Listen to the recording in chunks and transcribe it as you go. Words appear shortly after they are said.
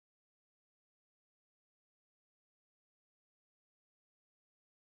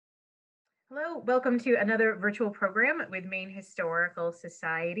Hello, welcome to another virtual program with Maine Historical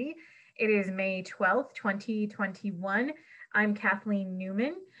Society. It is May 12th, 2021. I'm Kathleen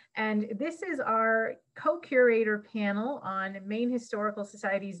Newman, and this is our co-curator panel on Maine Historical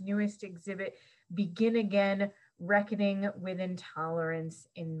Society's newest exhibit, Begin Again, Reckoning with Intolerance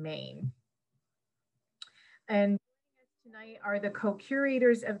in Maine. And tonight are the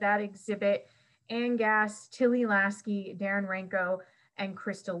co-curators of that exhibit, Anne Gass, Tilly Laskey, Darren Ranco, and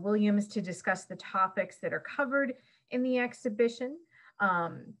Krystal Williams to discuss the topics that are covered in the exhibition.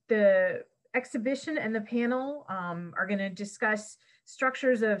 The exhibition and the panel are going to discuss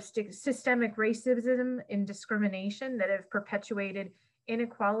structures of systemic racism and discrimination that have perpetuated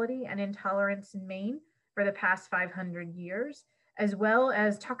inequality and intolerance in Maine for the past 500 years, as well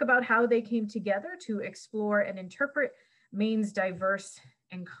as talk about how they came together to explore and interpret Maine's diverse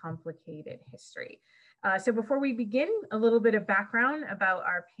and complicated history. So before we begin, a little bit of background about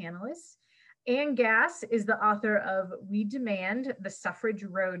our panelists. Anne Gass is the author of We Demand: The Suffrage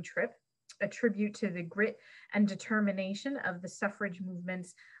Road Trip, a tribute to the grit and determination of the suffrage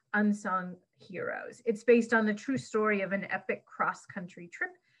movement's unsung heroes. It's based on the true story of an epic cross-country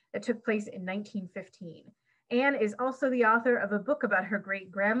trip that took place in 1915. Anne is also the author of a book about her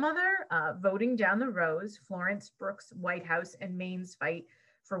great-grandmother, Voting Down the Rose, Florence Brooks Whitehouse and Maine's Fight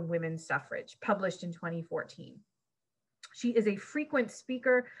for Women's Suffrage, published in 2014. She is a frequent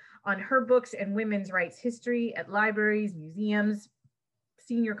speaker on her books and women's rights history at libraries, museums,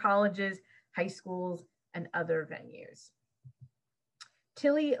 senior colleges, high schools, and other venues.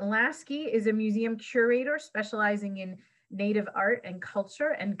 Tilly Laskey is a museum curator specializing in Native art and culture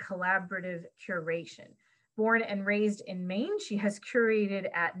and collaborative curation. Born and raised in Maine, she has curated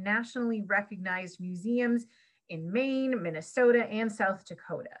at nationally recognized museums in Maine, Minnesota, and South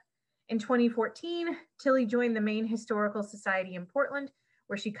Dakota. In 2014, Tilly joined the Maine Historical Society in Portland,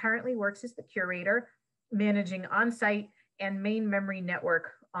 where she currently works as the curator, managing on-site and Maine Memory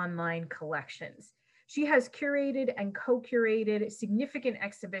Network online collections. She has curated and co-curated significant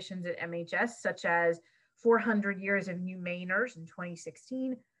exhibitions at MHS, such as 400 Years of New Mainers in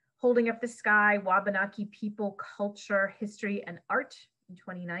 2016, Holding Up the Sky, Wabanaki People, Culture, History, and Art in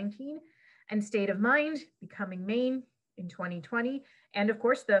 2019, and State of Mind, Becoming Maine in 2020, and of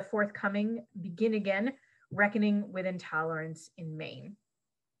course the forthcoming Begin Again, Reckoning with Intolerance in Maine.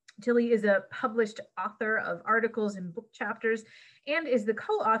 Tilly is a published author of articles and book chapters and is the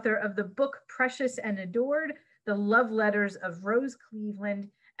co-author of the book Precious and Adored, The Love Letters of Rose Cleveland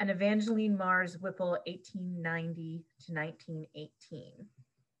and Evangeline Mars Whipple, 1890 to 1918.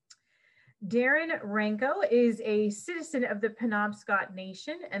 Darren Ranco is a citizen of the Penobscot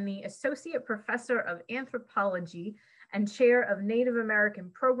Nation and the Associate Professor of Anthropology and Chair of Native American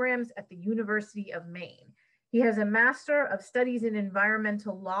Programs at the University of Maine. He has a Master of Studies in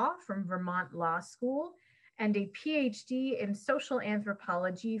Environmental Law from Vermont Law School and a PhD in Social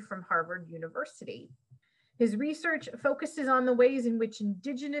Anthropology from Harvard University. His research focuses on the ways in which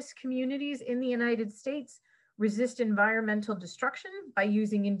Indigenous communities in the United States resist environmental destruction by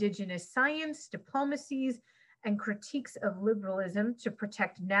using Indigenous science, diplomacies, and critiques of liberalism to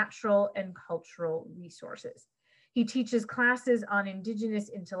protect natural and cultural resources. He teaches classes on Indigenous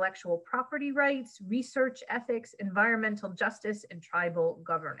intellectual property rights, research ethics, environmental justice, and tribal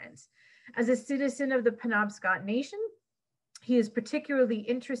governance. As a citizen of the Penobscot Nation, he is particularly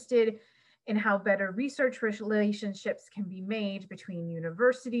interested in how better research relationships can be made between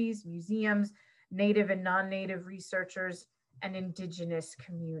universities, museums, Native and non-Native researchers, and Indigenous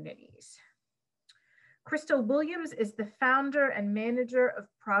communities. Krystal Williams is the founder and manager of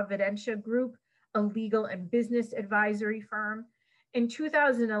Providentia Group, a legal and business advisory firm. In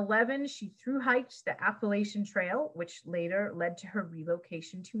 2011, she thru-hiked the Appalachian Trail, which later led to her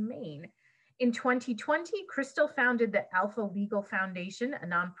relocation to Maine. In 2020, Krystal founded the Alpha Legal Foundation, a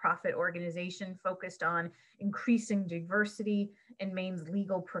nonprofit organization focused on increasing diversity in Maine's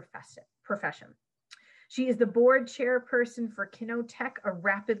legal profession. She is the board chairperson for Kinotech, a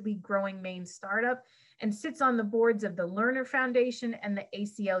rapidly growing Maine startup, and sits on the boards of the Lerner Foundation and the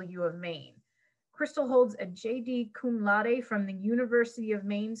ACLU of Maine. Krystal holds a JD cum laude from the University of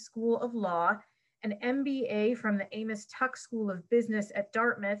Maine School of Law, an MBA from the Amos Tuck School of Business at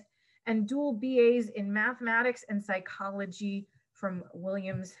Dartmouth, and dual BAs in mathematics and psychology from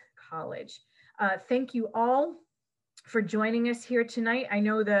Williams College. Thank you all for joining us here tonight. I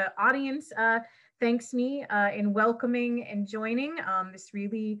know the audience thanks me in welcoming and joining this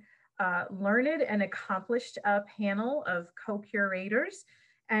really learned and accomplished panel of co-curators.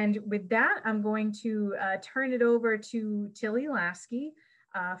 And with that, I'm going to turn it over to Tilly Laskey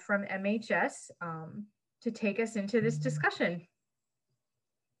from MHS to take us into this discussion.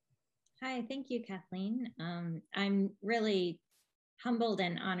 Hi, thank you, Kathleen. I'm really humbled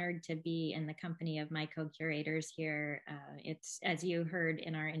and honored to be in the company of my co-curators here. It's, as you heard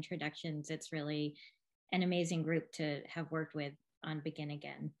in our introductions, it's really an amazing group to have worked with on Begin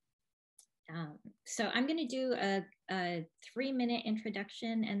Again. So I'm going to do a 3-minute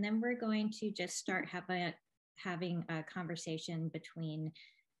introduction, and then we're going to just start having a conversation between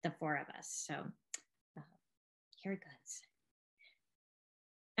the four of us. So here it goes.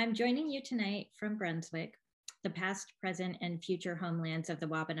 I'm joining you tonight from Brunswick, the past, present, and future homelands of the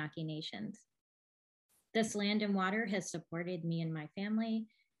Wabanaki nations. This land and water has supported me and my family,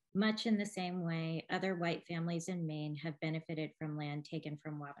 much in the same way other white families in Maine have benefited from land taken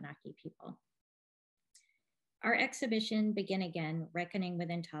from Wabanaki people. Our exhibition, Begin Again, Reckoning with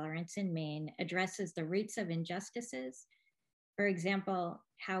Intolerance in Maine, addresses the roots of injustices. For example,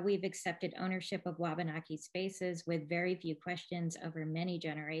 how we've accepted ownership of Wabanaki spaces with very few questions over many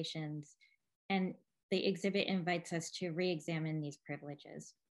generations. And the exhibit invites us to re-examine these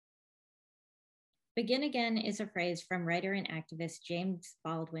privileges. Begin Again is a phrase from writer and activist James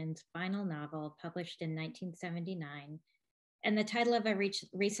Baldwin's final novel, published in 1979, and the title of a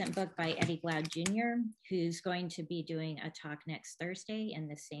recent book by Eddie Glaude Jr., who's going to be doing a talk next Thursday in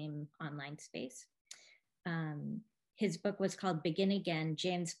the same online space. His book was called Begin Again,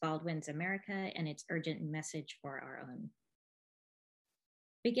 James Baldwin's America and its Urgent Message for Our Own.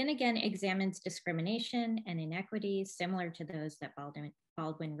 Begin Again examines discrimination and inequities similar to those that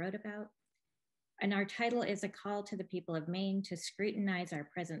Baldwin wrote about. And our title is a call to the people of Maine to scrutinize our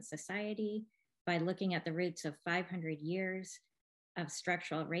present society by looking at the roots of 500 years of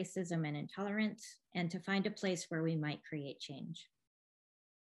structural racism and intolerance, and to find a place where we might create change.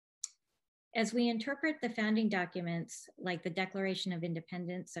 As we interpret the founding documents, like the Declaration of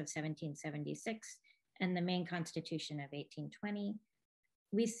Independence of 1776 and the Maine Constitution of 1820,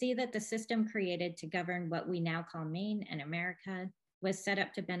 we see that the system created to govern what we now call Maine and America was set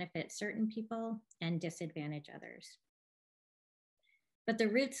up to benefit certain people and disadvantage others. But the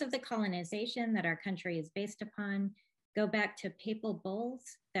roots of the colonization that our country is based upon go back to papal bulls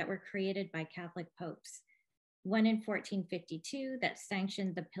that were created by Catholic popes. One in 1452 that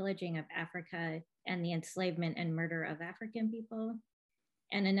sanctioned the pillaging of Africa and the enslavement and murder of African people,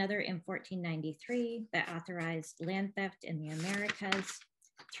 and another in 1493 that authorized land theft in the Americas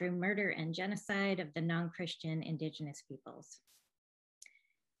through murder and genocide of the non-Christian indigenous peoples.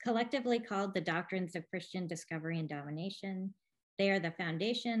 Collectively called the doctrines of Christian discovery and domination, they are the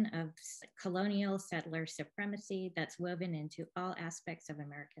foundation of colonial settler supremacy that's woven into all aspects of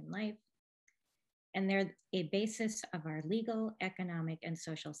American life. And they're a basis of our legal, economic, and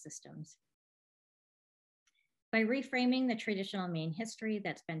social systems. By reframing the traditional Maine history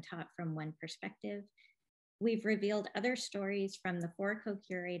that's been taught from one perspective, we've revealed other stories from the 4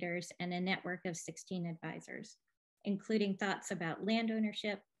 co-curators and a network of 16 advisors, including thoughts about land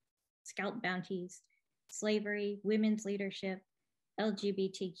ownership, scalp bounties, slavery, women's leadership,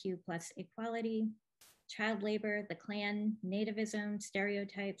 LGBTQ+ equality, child labor, the Klan, nativism,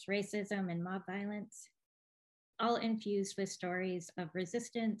 stereotypes, racism, and mob violence, all infused with stories of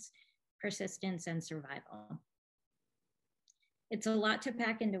resistance, persistence, and survival. It's a lot to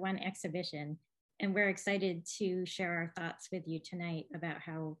pack into one exhibition, and we're excited to share our thoughts with you tonight about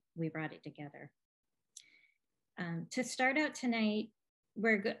how we brought it together. To start out tonight,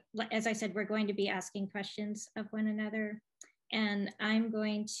 as I said, we're going to be asking questions of one another, and I'm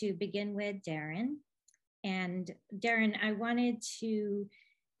going to begin with Darren. And Darren, I wanted to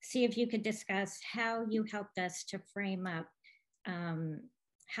see if you could discuss how you helped us to frame up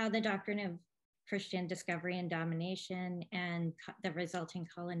how the doctrine of Christian discovery and domination and the resulting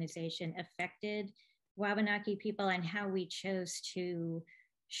colonization affected Wabanaki people, and how we chose to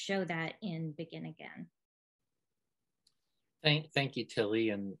show that in Begin Again. Thank you,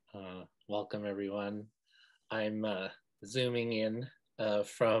 Tilly, and welcome everyone. I'm zooming in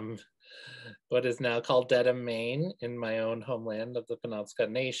from what is now called Dedham, Maine, in my own homeland of the Penobscot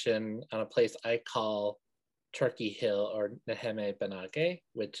Nation, on a place I call Turkey Hill, or Neheme Benage,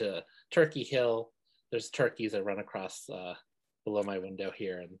 which Turkey Hill, there's turkeys that run across below my window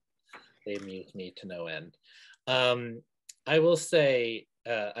here, and they amuse me to no end. I will say,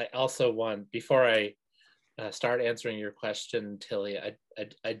 I also want, before I start answering your question, Tilly,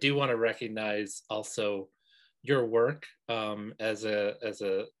 I do want to recognize also your work as a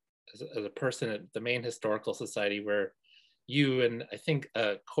person at the Maine Historical Society, where you and I think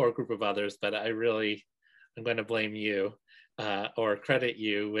a core group of others, but I'm going to blame you or credit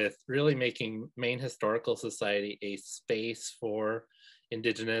you with really making Maine Historical Society a space for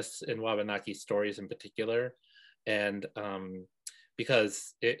Indigenous and Wabanaki stories in particular. And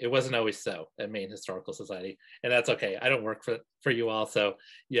because it wasn't always so at Maine Historical Society, and that's okay. I don't work for you all, so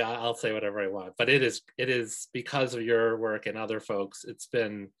yeah, I'll say whatever I want. But it is because of your work and other folks. It's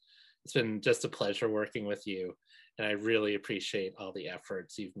been just a pleasure working with you, and I really appreciate all the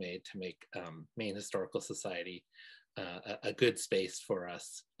efforts you've made to make Maine Historical Society a good space for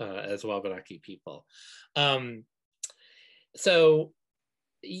us as Wabanaki people. So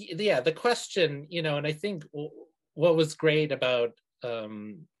yeah, the question, and I think what was great about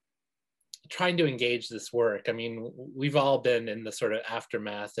trying to engage this work, I mean, we've all been in the sort of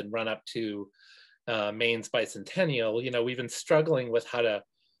aftermath and run up to Maine's bicentennial. We've been struggling with how to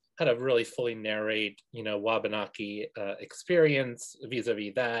really fully narrate, Wabanaki experience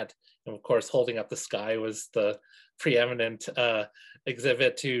vis-a-vis that. And of course, Holding Up the Sky was the preeminent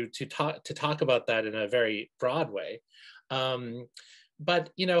exhibit to talk about that in a very broad way.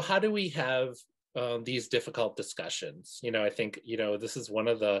 But how do we have these difficult discussions? I think this is one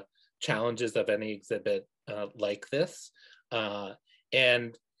of the challenges of any exhibit like this.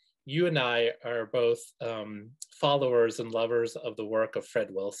 And you and I are both followers and lovers of the work of Fred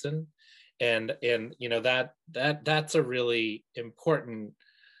Wilson, and that's a really important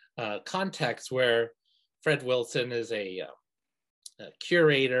context where Fred Wilson is a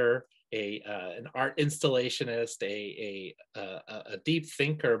curator, an art installationist, a deep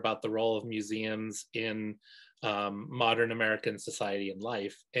thinker about the role of museums in modern American society and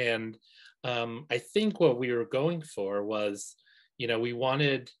life. And I think what we were going for was, we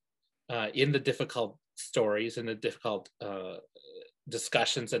wanted in the difficult stories and the difficult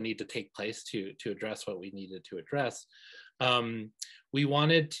discussions that need to take place to address what we needed to address, we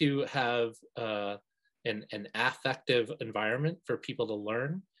wanted to have an affective environment for people to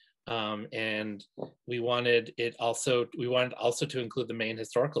learn. And we wanted also to include the Maine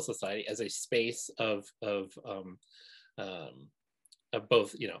Historical Society as a space of both,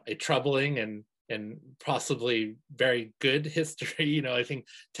 a troubling and possibly very good history. I think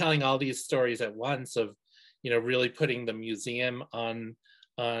telling all these stories at once of, really putting the museum on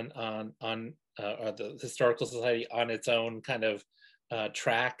or the Historical Society on its own kind of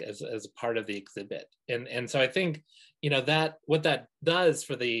track as a part of the exhibit. And so I think, that what that does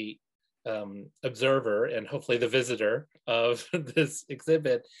for the observer and hopefully the visitor of this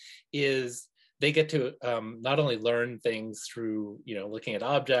exhibit is they get to not only learn things through, looking at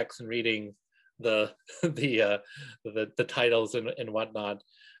objects and reading the titles and whatnot,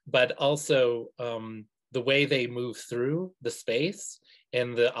 but also the way they move through the space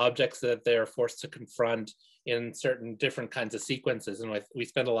and the objects that they're forced to confront in certain different kinds of sequences. And we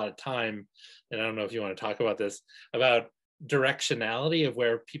spend a lot of time, and I don't know if you want to talk about this, about directionality of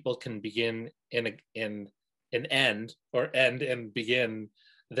where people can begin and end, or end and begin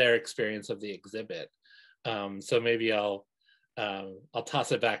their experience of the exhibit. So maybe I'll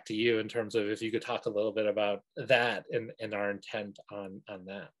toss it back to you in terms of if you could talk a little bit about that and our intent on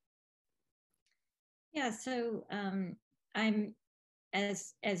that. Yeah, so I'm,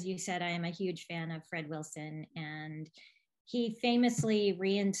 as you said, I am a huge fan of Fred Wilson, and he famously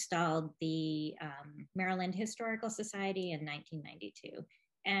reinstalled the Maryland Historical Society in 1992.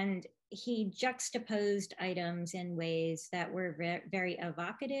 And he juxtaposed items in ways that were very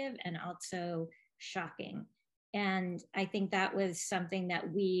evocative and also shocking. And I think that was something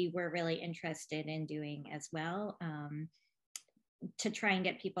that we were really interested in doing as well, to try and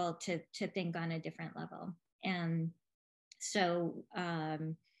get people to think on a different level. And so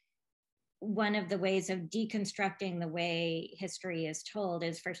one of the ways of deconstructing the way history is told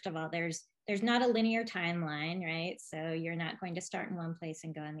is, first of all, there's not a linear timeline, right? So you're not going to start in one place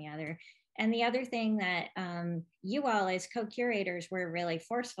and go in the other. And the other thing that you all as co-curators were really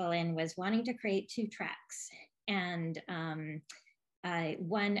forceful in was wanting to create two tracks, and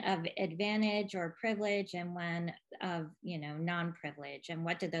one of advantage or privilege and one of, non-privilege, and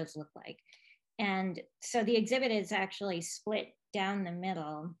what did those look like? And so the exhibit is actually split down the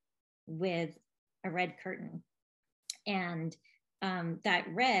middle with a red curtain. And that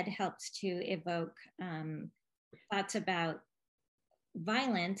red helps to evoke thoughts about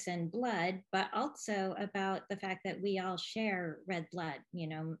violence and blood, but also about the fact that we all share red blood,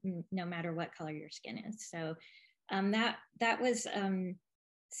 no matter what color your skin is. So that was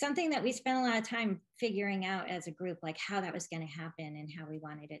something that we spent a lot of time figuring out as a group, like how that was going to happen and how we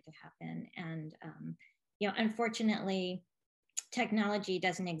wanted it to happen. And, unfortunately, technology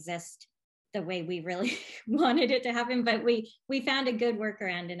doesn't exist the way we really wanted it to happen, but we found a good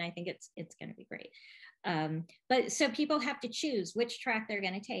workaround, and I think it's going to be great. But so people have to choose which track they're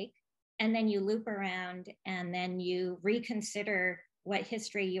going to take, and then you loop around, and then you reconsider what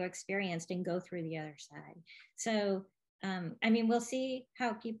history you experienced and go through the other side. So I mean, we'll see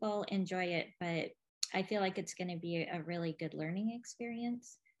how people enjoy it, but I feel like it's going to be a really good learning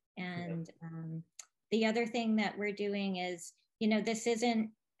experience. And the other thing that we're doing is, you know, this isn't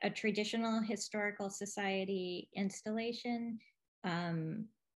a traditional historical society installation.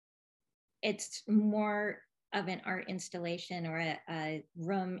 It's more of an art installation or a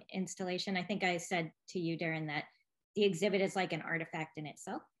room installation. I think I said to you, Darren, that the exhibit is like an artifact in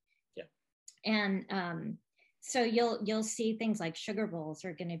itself. Yeah. And so you'll see things like sugar bowls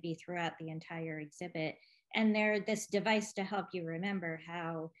are going to be throughout the entire exhibit, and they're this device to help you remember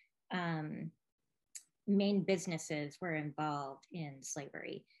how Maine businesses were involved in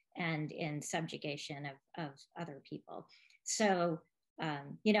slavery and in subjugation of other people. So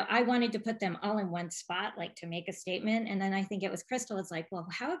you know, I wanted to put them all in one spot, like to make a statement. And then I think it was Krystal, it's like, well,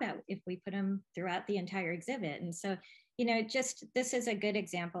 how about if we put them throughout the entire exhibit? And so, you know, just this is a good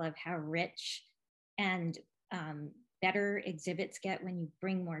example of how rich and better exhibits get when you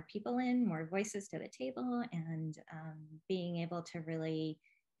bring more people in, more voices to the table, and being able to really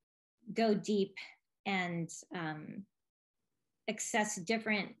go deep and access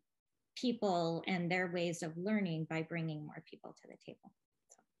different people and their ways of learning by bringing more people to the table.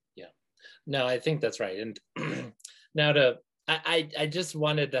 So. Yeah, no, I think that's right. And now I just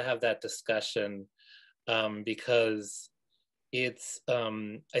wanted to have that discussion because it's,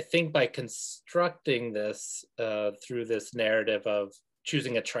 I think by constructing this through this narrative of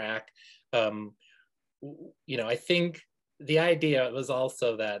choosing a track, you know, I think the idea was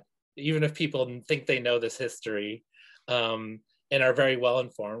also that even if people think they know this history, and are very well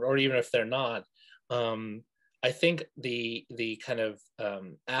informed, or even if they're not, I think the kind of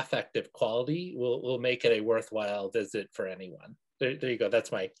affective quality will make it a worthwhile visit for anyone. There you go.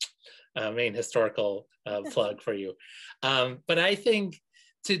 That's my Maine historical plug for you. But I think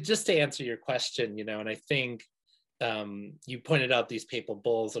just to answer your question, you know, and I think you pointed out these papal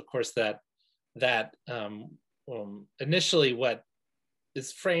bulls, of course, that initially what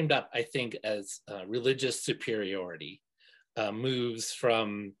is framed up, I think, as religious superiority. Moves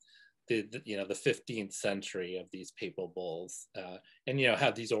from the 15th century of these papal bulls, and you know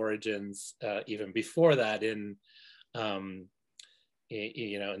have these origins even before that in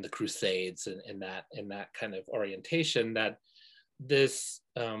you know in the Crusades and that kind of orientation, that this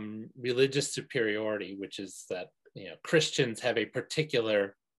religious superiority, which is that you know Christians have a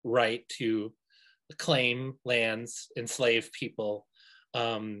particular right to claim lands, enslave people,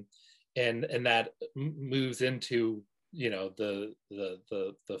 and that moves into you know the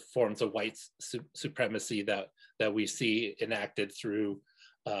forms of white supremacy that we see enacted through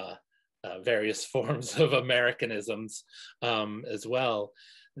various forms of Americanisms as well.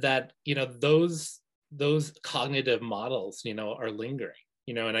 That you know those cognitive models you know are lingering.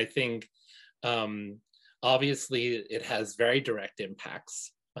 You know, and I think obviously it has very direct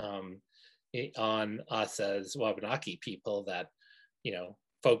impacts on us as Wabanaki people. That you know.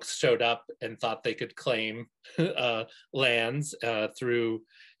 Folks showed up and thought they could claim lands through,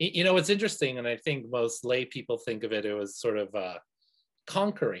 you know, it's interesting, and I think most lay people think of it as sort of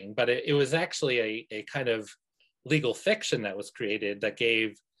conquering, but it was actually a kind of legal fiction that was created that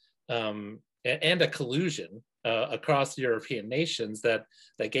gave, and a collusion across European nations that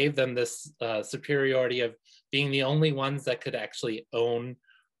gave them this superiority of being the only ones that could actually own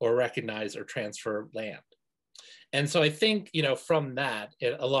or recognize or transfer land. And so I think, you know, from that,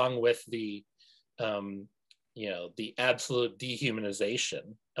 along with the, you know, the absolute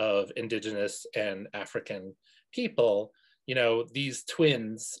dehumanization of Indigenous and African people, you know, these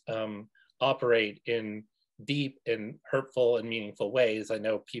twins operate in deep and hurtful and meaningful ways. I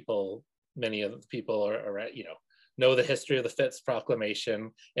know many of the people are you know the history of the Fitz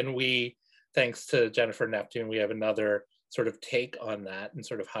Proclamation, and we, thanks to Jennifer Neptune, we have another sort of take on that and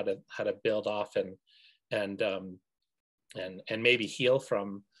sort of how to build off and maybe heal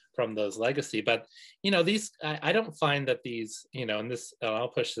from those legacy. But you know, these I don't find that these, you know, and this, and I'll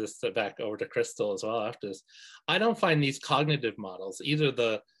push this back over to Krystal as well after this, I don't find these cognitive models, either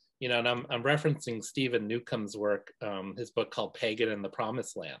the, you know, and I'm referencing Stephen Newcomb's work, his book called Pagan and the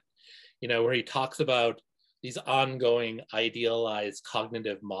Promised Land, you know, where he talks about these ongoing idealized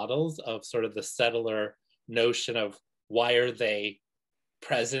cognitive models of sort of the settler notion of why are they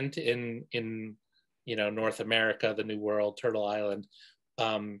present in you know, North America, the New World, Turtle Island.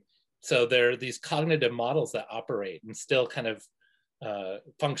 So there are these cognitive models that operate and still kind of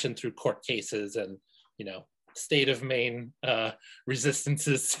function through court cases and, you know, state of Maine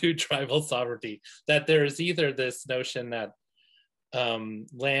resistances to tribal sovereignty, that there is either this notion that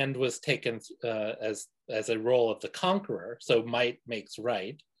land was taken as a role of the conqueror, so might makes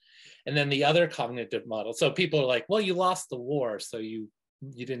right, And then the other cognitive model, so people are like, well, you lost the war, so you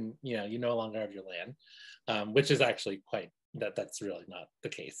didn't, you no longer have your land, which is actually that's really not the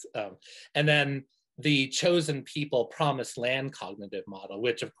case. And then the chosen people promised land cognitive model,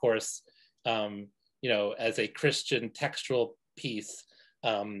 which of course, as a Christian textual piece,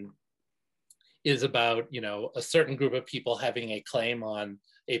 is about, a certain group of people having a claim on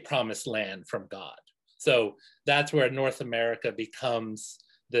a promised land from God. So that's where North America becomes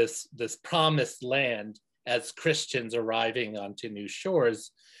this promised land as Christians arriving onto new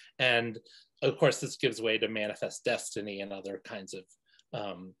shores. And of course, this gives way to manifest destiny and other kinds of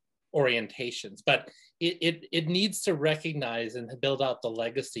orientations. But it needs to recognize and build out the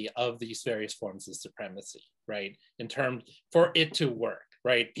legacy of these various forms of supremacy, right? For it to work,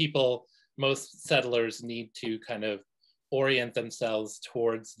 right? Most settlers need to kind of orient themselves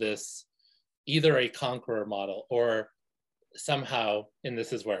towards this, either a conqueror model or somehow, and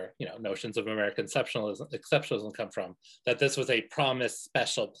this is where notions of American exceptionalism come from, that this was a promised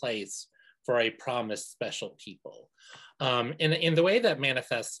special place for a promised special people. And in the way that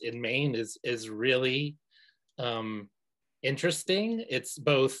manifests in Maine is really interesting. It's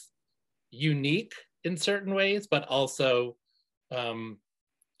both unique in certain ways, but also,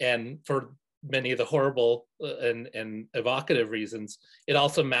 and for many of the horrible and evocative reasons, it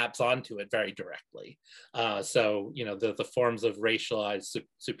also maps onto it very directly. So, the forms of racialized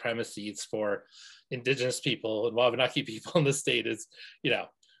supremacies for Indigenous people and Wabanaki people in the state is,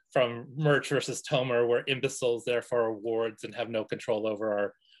 from Murch versus Tomer, we're imbeciles, therefore are wards and have no control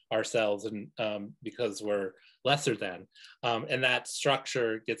over ourselves, and because we're lesser than. And that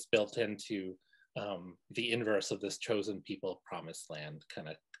structure gets built into the inverse of this chosen people promised land kind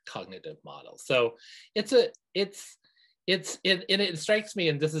of cognitive model. So it strikes me,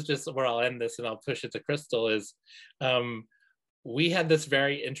 and this is just where I'll end this and I'll push it to Krystal, is we had this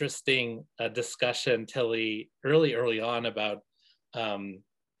very interesting discussion, Tilly, early on about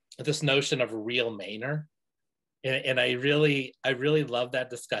this notion of a real Mainer. And I really love that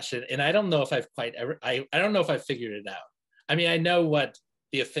discussion. And I don't know if I've I don't know if I've figured it out. I mean, I know what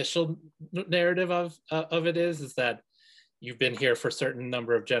the official narrative of it is that you've been here for a certain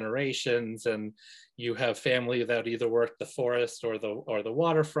number of generations, and you have family that either work the forest or the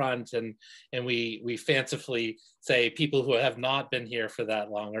waterfront, and we fancifully say people who have not been here for that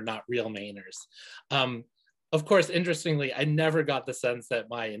long are not real Mainers. Of course, interestingly, I never got the sense that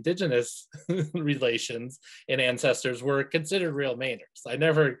my Indigenous relations and ancestors were considered real Mainers. I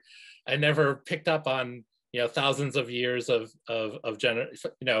never picked up on thousands of years of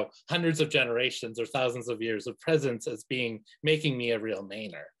hundreds of generations or thousands of years of presence as making me a real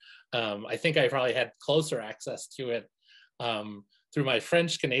Mainer. I think I probably had closer access to it through my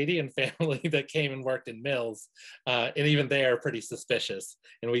French Canadian family that came and worked in mills, and even they are pretty suspicious,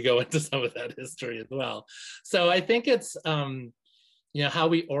 and we go into some of that history as well. So I think it's how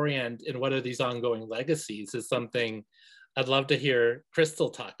we orient and what are these ongoing legacies is something I'd love to hear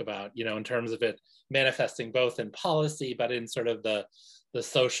Krystal talk about, in terms of it manifesting both in policy, but in sort of the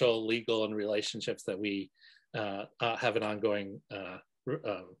social, legal, and relationships that we have an ongoing,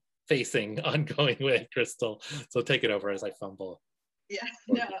 facing ongoing with. Krystal, so take it over as I fumble. Yeah,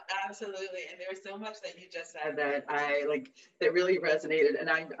 no, absolutely. And there's so much that you just said that that really resonated. And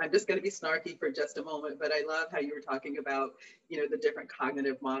I'm just going to be snarky for just a moment, but I love how you were talking about, the different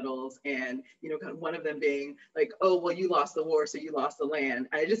cognitive models and, kind of one of them being like, oh, well, you lost the war, so you lost the land.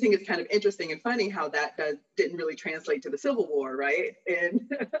 I just think it's kind of interesting and funny how that didn't really translate to the Civil War, right? And,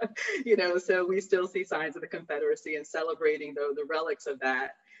 so we still see signs of the Confederacy and celebrating the relics of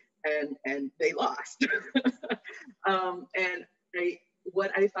that, and they lost.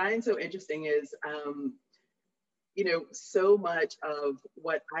 What I find so interesting is, so much of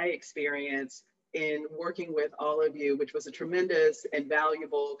what I experienced in working with all of you, which was a tremendous and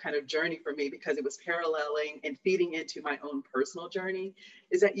valuable kind of journey for me because it was paralleling and feeding into my own personal journey,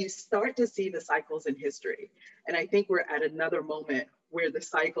 is that you start to see the cycles in history. And I think we're at another moment where the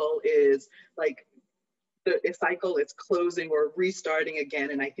cycle is like, the cycle is closing or restarting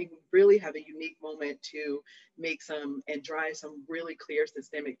again. And I think we really have a unique moment to make some and drive some really clear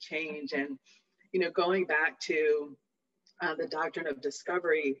systemic change. And, going back to the doctrine of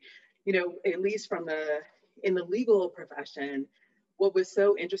discovery, at least in the legal profession, what was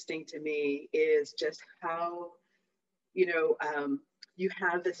so interesting to me is just how, you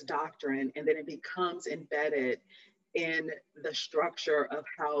have this doctrine and then it becomes embedded in the structure of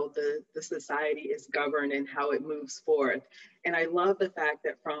how the society is governed and how it moves forth. And I love the fact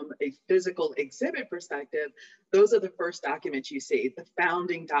that from a physical exhibit perspective, those are the first documents you see, the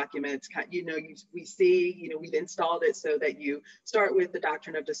founding documents. We see, we've installed it so that you start with the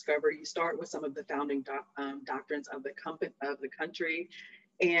doctrine of discovery, you start with some of the founding doctrines of the country.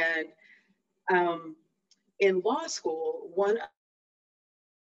 And in law school, one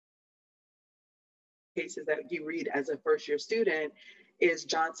cases that you read as a first-year student is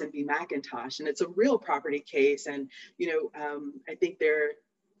Johnson v. McIntosh, and it's a real property case. And I think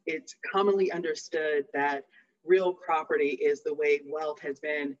it's commonly understood that real property is the way wealth has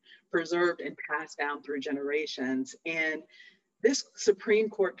been preserved and passed down through generations. And this Supreme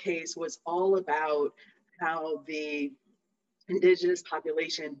Court case was all about how the indigenous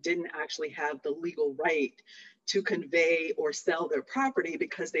population didn't actually have the legal right to convey or sell their property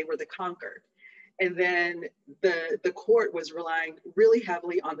because they were the conquered. And then the court was relying really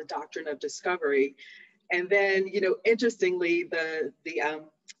heavily on the doctrine of discovery. And then, interestingly, the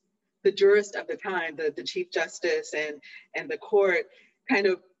jurist of the time, the Chief Justice and the court kind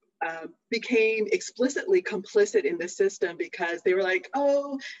of became explicitly complicit in the system, because they were like,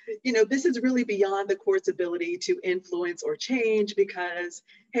 oh, this is really beyond the court's ability to influence or change, because,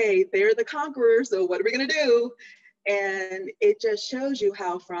 hey, they're the conquerors, so what are we gonna do? And it just shows you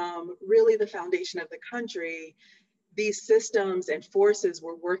how from really the foundation of the country, these systems and forces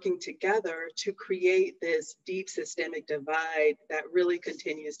were working together to create this deep systemic divide that really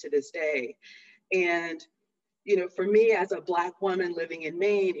continues to this day. And, for me as a Black woman living in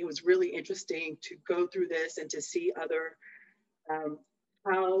Maine, it was really interesting to go through this and to see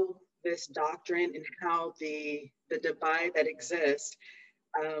how this doctrine and how the divide that exists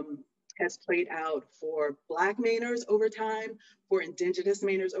has played out for Black Mainers over time, for Indigenous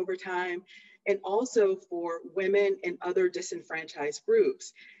Mainers over time, and also for women and other disenfranchised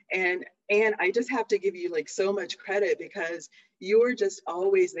groups. And I just have to give you so much credit, because you're just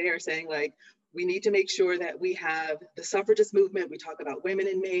always there saying we need to make sure that we have the suffragist movement. We talk about women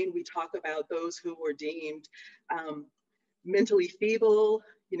in Maine. We talk about those who were deemed mentally feeble.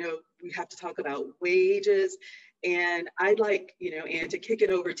 We have to talk about wages. And I'd like, Anne, to kick it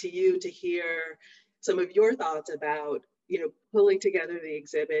over to you to hear some of your thoughts about, pulling together the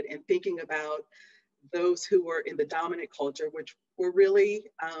exhibit and thinking about those who were in the dominant culture, which were really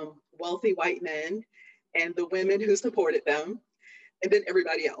wealthy white men, and the women who supported them, and then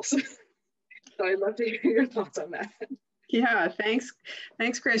everybody else. So I'd love to hear your thoughts on that. Yeah, thanks,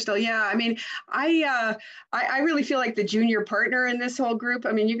 Krystal. Yeah, I mean, I really feel like the junior partner in this whole group.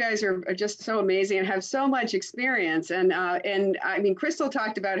 I mean, you guys are just so amazing and have so much experience. And I mean, Krystal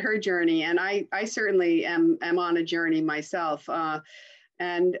talked about her journey, and I certainly am on a journey myself.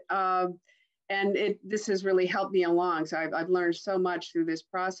 This has really helped me along. So I've learned so much through this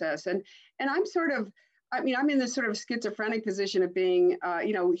process, and I'm I'm in this sort of schizophrenic position of being,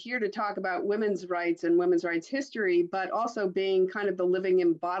 here to talk about women's rights and women's rights history, but also being kind of the living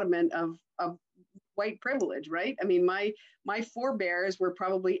embodiment of white privilege, right? I mean, my forebears were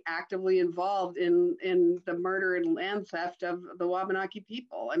probably actively involved in the murder and land theft of the Wabanaki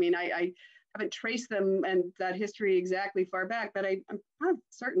people. I mean, I haven't traced them and that history exactly far back, but I'm kind of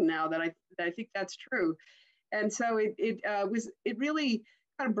certain now that I think that's true. And so it really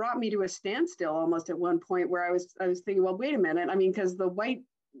kind of brought me to a standstill almost at one point, where I was thinking, well, wait a minute. I mean, because the white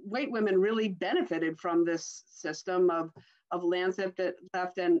women really benefited from this system of land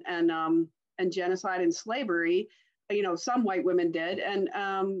theft and genocide and slavery. Some white women did, and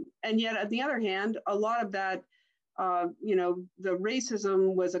yet on the other hand, a lot of that, the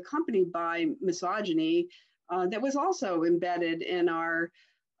racism was accompanied by misogyny that was also embedded in our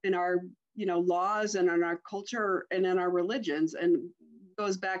laws and in our culture and in our religions, and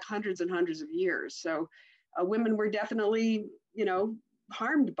goes back hundreds and hundreds of years. So women were definitely,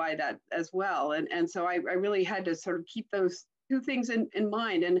 harmed by that as well. And so I really had to sort of keep those two things in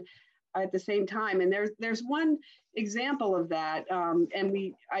mind and at the same time. And there's one example of that.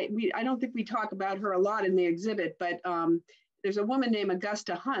 And I don't think we talk about her a lot in the exhibit, but there's a woman named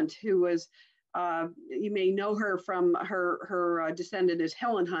Augusta Hunt, who was, you may know her from her descendant is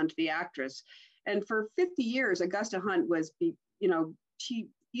Helen Hunt, the actress. And for 50 years, Augusta Hunt was, she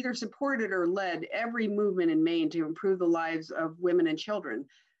either supported or led every movement in Maine to improve the lives of women and children.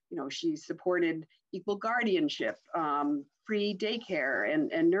 She supported equal guardianship, free daycare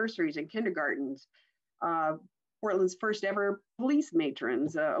and nurseries and kindergartens, Portland's first ever police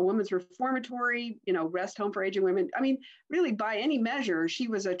matrons, a women's reformatory, rest home for aging women. I mean, really by any measure, she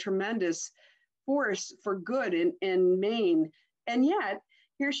was a tremendous force for good in Maine. And yet,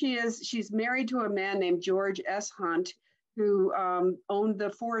 here she is. She's married to a man named George S. Hunt, who owned the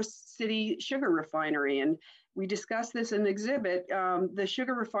Forest City sugar refinery. And we discussed this in the exhibit. The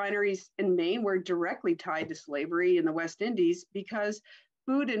sugar refineries in Maine were directly tied to slavery in the West Indies because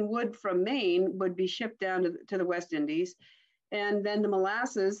food and wood from Maine would be shipped down to the West Indies. And then the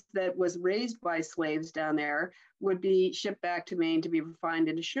molasses that was raised by slaves down there would be shipped back to Maine to be refined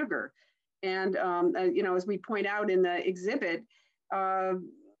into sugar. And, as we point out in the exhibit, a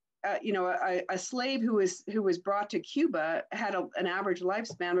slave who was brought to Cuba had an average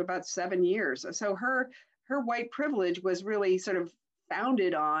lifespan of about 7 years. So her white privilege was really sort of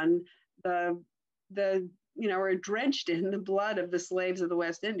founded on or drenched in the blood of the slaves of the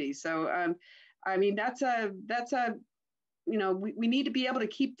West Indies. So, we need to be able to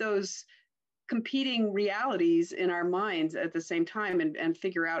keep those competing realities in our minds at the same time and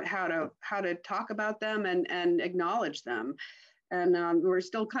figure out how to talk about them and acknowledge them. And we're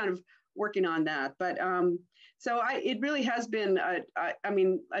still kind of working on that. But it really has been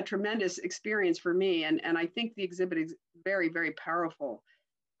a tremendous experience for me. And I think the exhibit is very, very powerful.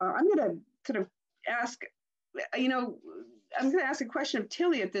 I'm going to sort of ask, a question of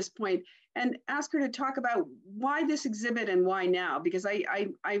Tilly at this point and ask her to talk about why this exhibit and why now, because I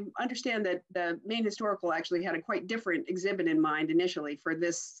understand that the Maine Historical actually had a quite different exhibit in mind initially for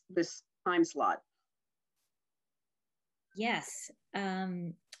this time slot. Yes,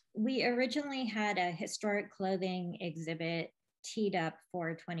 we originally had a historic clothing exhibit teed up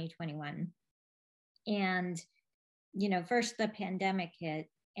for 2021. And, first the pandemic hit,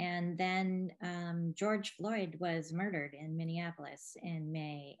 and then George Floyd was murdered in Minneapolis in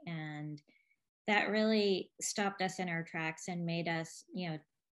May. And that really stopped us in our tracks and made us,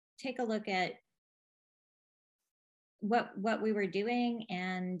 take a look at what we were doing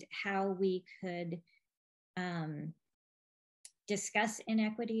and how we could discuss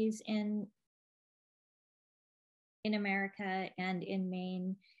inequities in America and in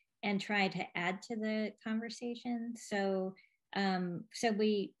Maine and try to add to the conversation. So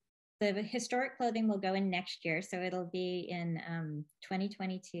the historic clothing will go in next year. So it'll be in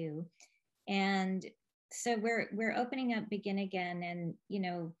 2022. And so we're opening up Begin Again. And,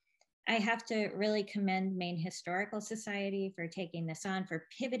 I have to really commend Maine Historical Society for taking this on, for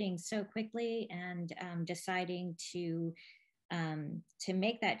pivoting so quickly and deciding to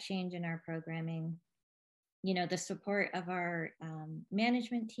make that change in our programming. The support of our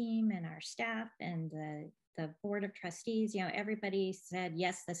management team and our staff and the board of trustees, everybody said,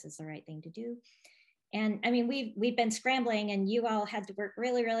 yes, this is the right thing to do. And I mean, we've been scrambling, and you all had to work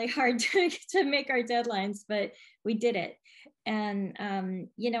really, really hard to make our deadlines, but we did it. And,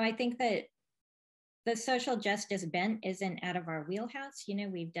 I think that the social justice bent isn't out of our wheelhouse.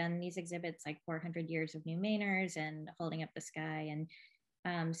 We've done these exhibits like 400 Years of New Mainers and Holding Up the Sky.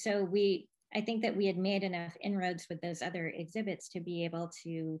 And so I think that we had made enough inroads with those other exhibits to be able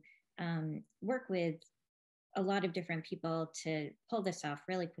to work with a lot of different people to pull this off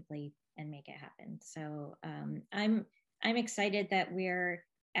really quickly and make it happen. So I'm excited that we're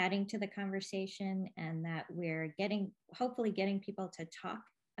adding to the conversation and that we're hopefully getting people to talk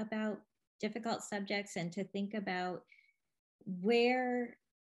about difficult subjects and to think about where,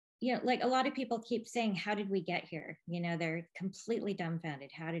 like a lot of people keep saying, how did we get here? They're completely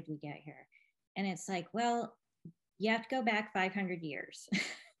dumbfounded. How did we get here? And it's like, well, you have to go back 500 years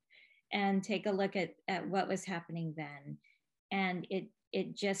and take a look at what was happening then. And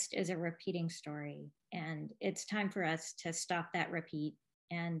it just is a repeating story. And it's time for us to stop that repeat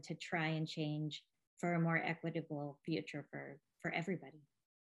and to try and change for a more equitable future for everybody.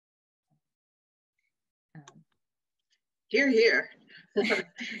 Hear, hear.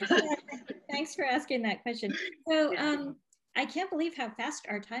 Thanks for asking that question. So I can't believe how fast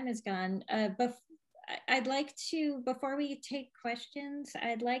our time has gone. I'd like to, before we take questions,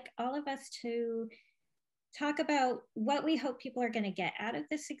 I'd like all of us to talk about what we hope people are going to get out of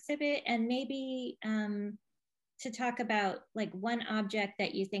this exhibit, and maybe to talk about like one object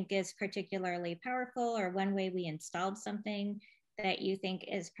that you think is particularly powerful, or one way we installed something that you think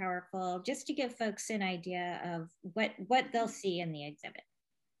is powerful, just to give folks an idea of what they'll see in the exhibit.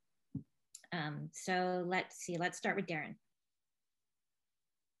 So let's see, let's start with Darren.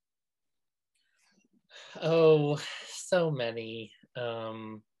 Oh, so many.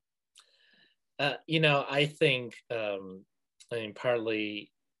 I think,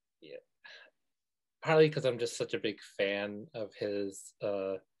 partly because I'm just such a big fan of his,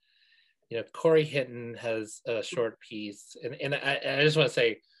 Corey Hinton has a short piece, and I just want to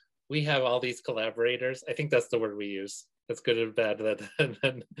say, we have all these collaborators. I think that's the word we use. That's good and bad.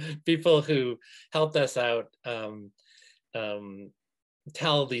 That people who helped us out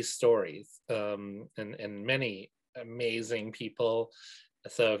tell these stories, and many amazing people.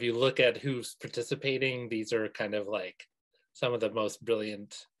 So if you look at who's participating, these are kind of like some of the most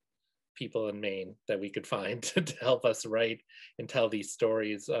brilliant people in Maine that we could find to help us write and tell these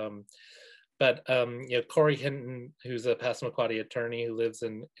stories. But you know, Corey Hinton, who's a Passamaquoddy attorney who lives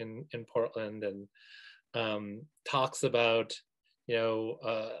in Portland, and talks about, you know,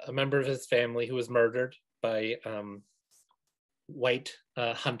 a member of his family who was murdered by white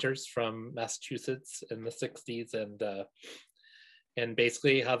hunters from Massachusetts in the 60s, and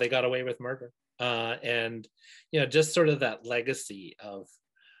basically how they got away with murder. And, you know, just sort of that legacy of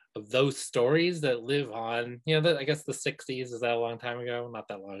those stories that live on, you know, I guess the 60s, is that a long time ago? Not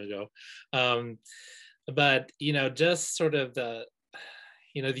that long ago. But, you know, just sort of the,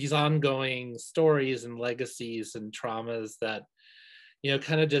 you know, these ongoing stories and legacies and traumas that, you know,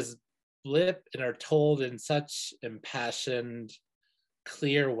 kind of just blip and are told in such impassioned,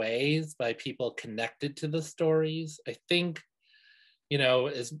 clear ways by people connected to the stories. I think, you know,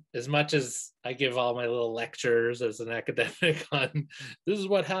 as much as I give all my little lectures as an academic on this is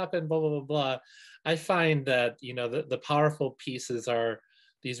what happened, blah, blah, blah, blah, I find that, you know, the powerful pieces are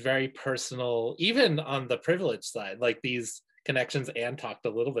these very personal, even on the privileged side, like these connections. Anne talked a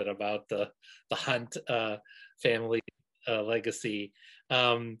little bit about the Hunt family legacy.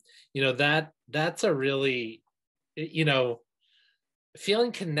 You know, that's a really, you know,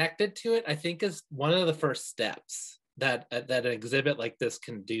 feeling connected to it, I think, is one of the first steps that an exhibit like this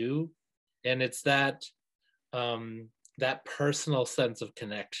can do. And it's that that personal sense of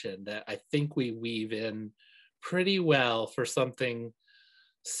connection that I think we weave in pretty well for something.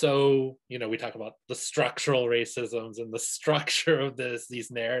 So, you know, we talk about the structural racisms and the structure of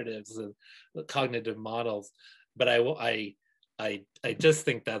these narratives and the cognitive models, but I just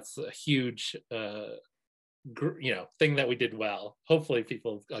think that's a huge you know, thing that we did well. Hopefully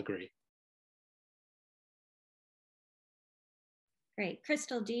people agree. Great.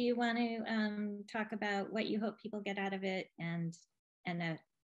 Krystal, do you want to talk about what you hope people get out of it, and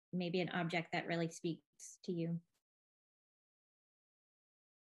maybe an object that really speaks to you?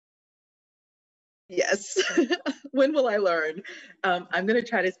 Yes. When will I learn? I'm going to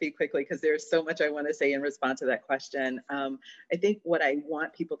try to speak quickly because there's so much I want to say in response to that question. I think what I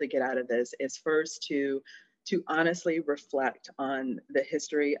want people to get out of this is first to honestly reflect on the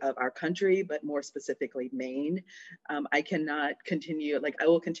history of our country, but more specifically Maine. I cannot continue, like I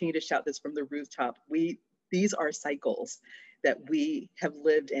will continue to shout this from the rooftop. These are cycles that we have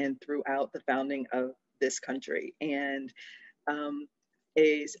lived in throughout the founding of this country. And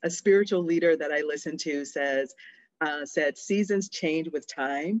a spiritual leader that I listen to said, seasons change with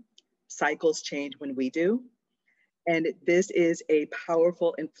time, cycles change when we do. And this is a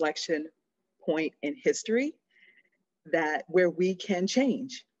powerful inflection point in history that where we can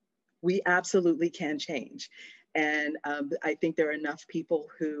change. We absolutely can change. And I think there are enough people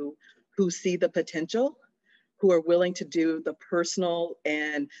who see the potential, who are willing to do the personal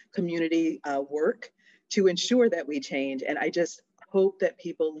and community work to ensure that we change. And I just hope that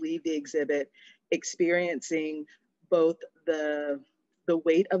people leave the exhibit experiencing both the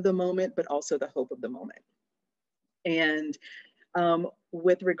weight of the moment, but also the hope of the moment. And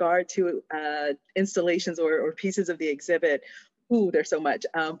with regard to installations or pieces of the exhibit, there's so much.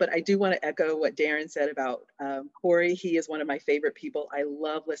 But I do want to echo what Darren said about Corey. He is one of my favorite people. I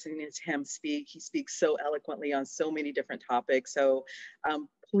love listening to him speak. He speaks so eloquently on so many different topics. So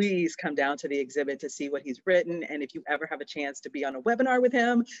please come down to the exhibit to see what he's written. And if you ever have a chance to be on a webinar with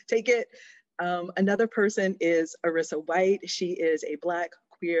him, take it. Another person is Arissa White. She is a Black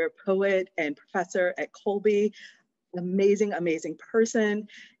queer poet and professor at Colby. Amazing, amazing person.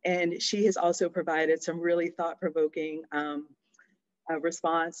 And she has also provided some really thought-provoking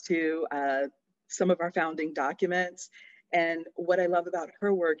response to some of our founding documents. And what I love about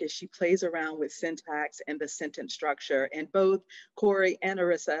her work is she plays around with syntax and the sentence structure. And both Corey and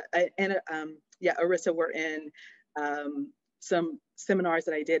Arissa, Arissa were in some seminars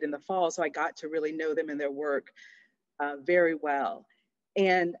that I did in the fall, so I got to really know them and their work very well.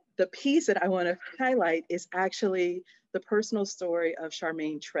 And the piece that I want to highlight is actually the personal story of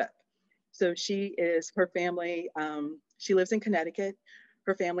Charmaine Tripp. So her family, she lives in Connecticut.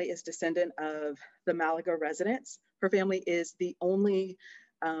 Her family is descendant of the Malaga residents. Her family is the only,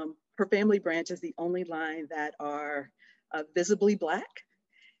 her family branch is the only line that are visibly Black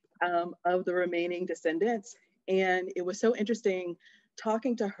of the remaining descendants. And it was so interesting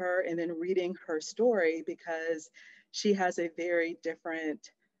talking to her and then reading her story, because she has a very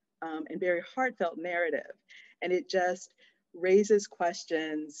different and very heartfelt narrative. And it just raises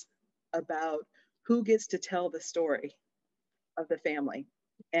questions about who gets to tell the story of the family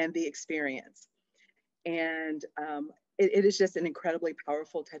and the experience. And it is just an incredibly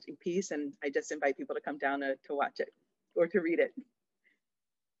powerful, touching piece. And I just invite people to come down to watch it or to read it.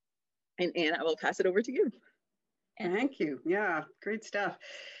 And Anne, I will pass it over to you. Thank you. Yeah, great stuff.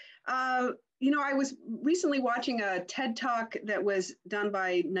 I was recently watching a TED Talk that was done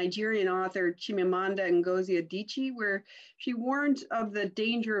by Nigerian author Chimamanda Ngozi Adichie, where she warned of the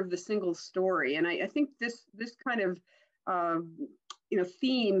danger of the single story. And I think this kind of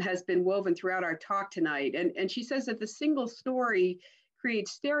theme has been woven throughout our talk tonight. And she says that the single story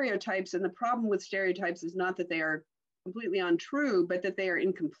creates stereotypes, and the problem with stereotypes is not that they are completely untrue, but that they are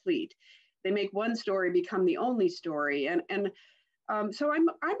incomplete. They make one story become the only story. So I'm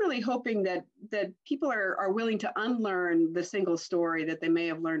really hoping that people are willing to unlearn the single story that they may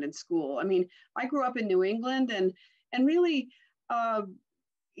have learned in school. I mean, I grew up in New England, and really, I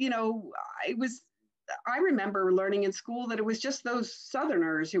remember learning in school that it was just those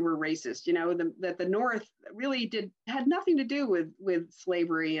Southerners who were racist. That the North really had nothing to do with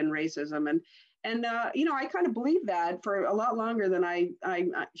slavery and racism. And I kind of believed that for a lot longer than I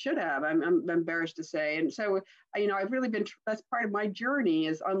should have. I'm embarrassed to say. And so, I've really that's part of my journey,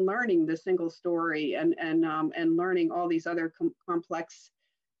 is unlearning the single story and learning all these other complex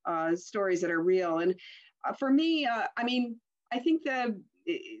stories that are real. And for me, I think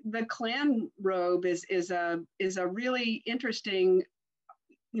the Klan robe is a really interesting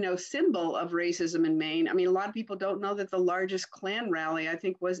symbol of racism in Maine. I mean, a lot of people don't know that the largest Klan rally, I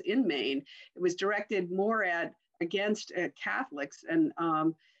think, was in Maine. It was directed more against Catholics, and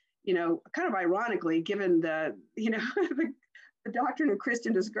kind of ironically, given the the doctrine of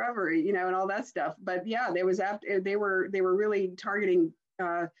Christian discovery, and all that stuff. But yeah, they were really targeting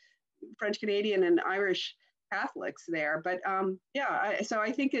French Canadian and Irish Catholics there. But so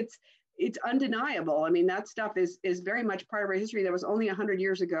I think it's undeniable. I mean, that stuff is very much part of our history that was only 100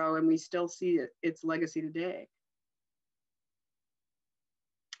 years ago, and we still see its legacy today.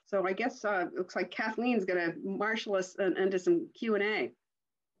 So I guess it looks like Kathleen's going to marshal us into some Q&A.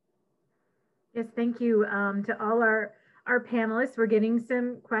 Yes, thank you to all our panelists. We're getting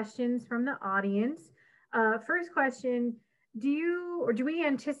some questions from the audience. First question, do we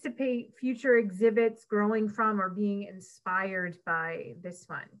anticipate future exhibits growing from or being inspired by this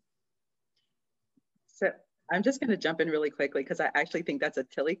one? So I'm just going to jump in really quickly because I actually think that's a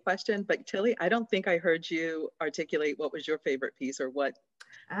Tilly question. But Tilly, I don't think I heard you articulate what was your favorite piece or what.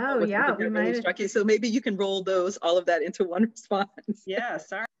 Oh, yeah, we might have struck you. So maybe you can roll all of that into one response. Yeah,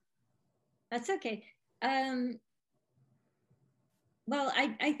 sorry. That's okay. Well,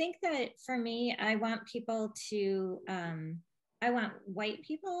 I think that for me, I want people to, I want white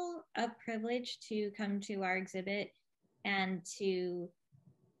people of privilege to come to our exhibit and to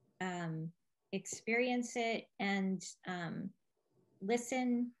experience it and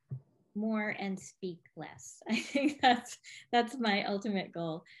listen more and speak less. I think that's my ultimate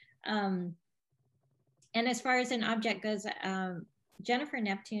goal. And as far as an object goes, Jennifer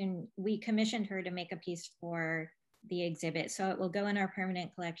Neptune, we commissioned her to make a piece for the exhibit, so it will go in our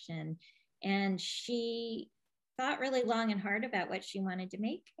permanent collection. And she thought really long and hard about what she wanted to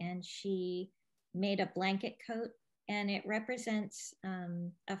make, and she made a blanket coat, and it represents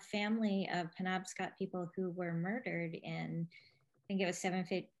a family of Penobscot people who were murdered in, I think it was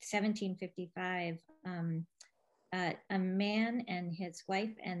 1755. A man and his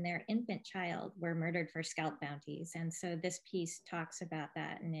wife and their infant child were murdered for scalp bounties. And so this piece talks about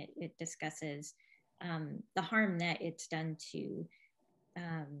that, and it discusses the harm that it's done to,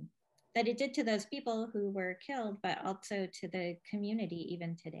 that it did to those people who were killed, but also to the community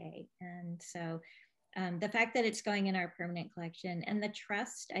even today. And so the fact that it's going in our permanent collection, and the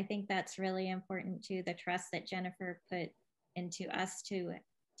trust, I think that's really important too, the trust that Jennifer put into us to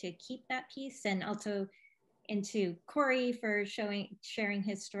keep that piece, and also into Corey for sharing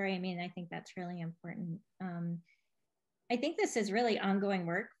his story. I mean, I think that's really important. I think this is really ongoing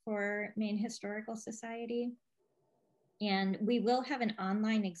work for Maine Historical Society. And we will have an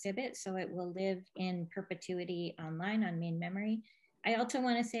online exhibit, so it will live in perpetuity online on Maine Memory. I also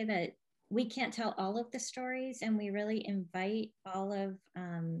want to say that we can't tell all of the stories, and we really invite all of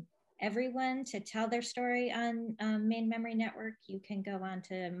everyone to tell their story on Maine Memory Network. You can go on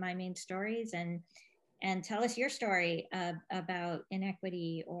to My Maine Stories and tell us your story about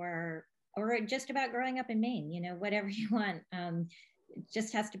inequity or just about growing up in Maine, whatever you want. It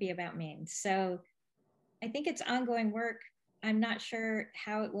just has to be about Maine. So I think it's ongoing work. I'm not sure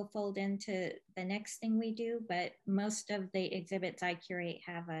how it will fold into the next thing we do, but most of the exhibits I curate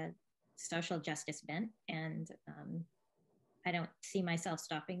have a social justice bent, and I don't see myself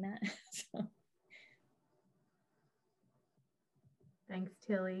stopping that. So. Thanks,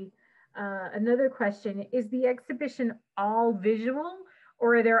 Tilly. Another question, is the exhibition all visual,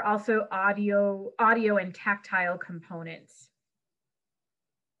 or are there also audio and tactile components?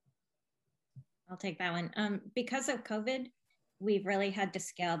 I'll take that one. Because of COVID, we've really had to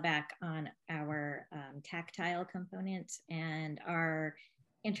scale back on our tactile components and our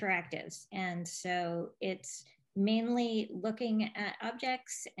interactives. And so it's mainly looking at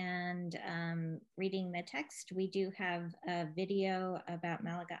objects and reading the text. We do have a video about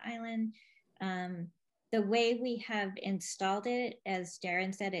Malaga Island. The way we have installed it, as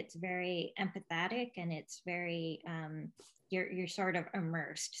Darren said, it's very empathetic and it's very, you're sort of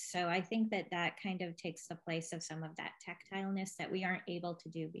immersed. So I think that that kind of takes the place of some of that tactileness that we aren't able to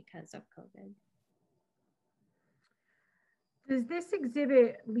do because of COVID. Does this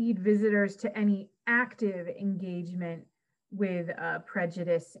exhibit lead visitors to any active engagement with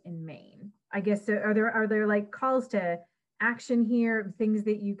prejudice in Maine? I guess, are there like calls to action here, things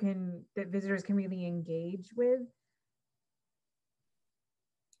that visitors can really engage with?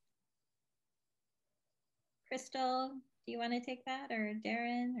 Krystal, do you want to take that, or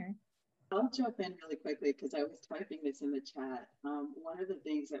Darren, or? I'll jump in really quickly because I was typing this in the chat. One of the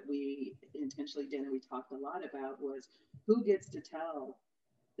things that we intentionally did and we talked a lot about was who gets to tell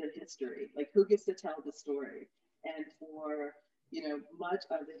the history, like who gets to tell the story. And for, you know, much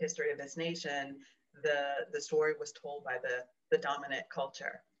of the history of this nation, the story was told by the dominant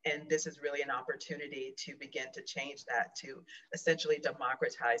culture. And this is really an opportunity to begin to change that, to essentially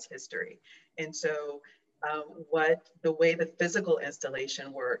democratize history. And so the way the physical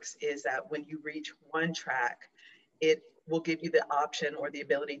installation works is that when you reach one track, it will give you the option or the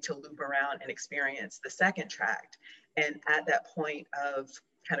ability to loop around and experience the second track. And at that point of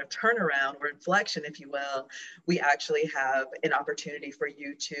kind of turnaround or inflection, if you will, we actually have an opportunity for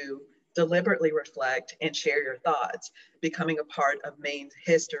you to deliberately reflect and share your thoughts, becoming a part of Maine's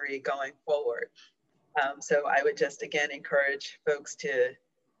history going forward. So I would just, again, encourage folks to,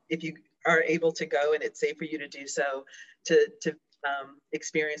 if you are able to go and it's safe for you to do so, to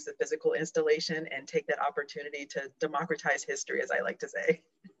experience the physical installation and take that opportunity to democratize history, as I like to say.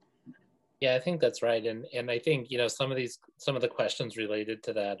 Yeah, I think that's right. And I think, you know, some of the questions related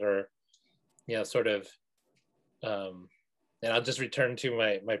to that are, you know, sort of, and I'll just return to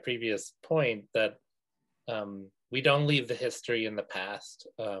my previous point that we don't leave the history in the past.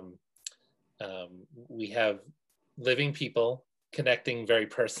 We have living people connecting very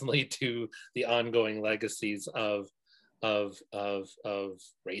personally to the ongoing legacies of racism,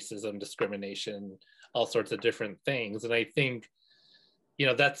 discrimination, all sorts of different things. And I think, you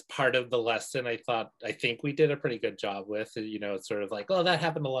know, that's part of the lesson I think we did a pretty good job with. You know, it's sort of like, oh, that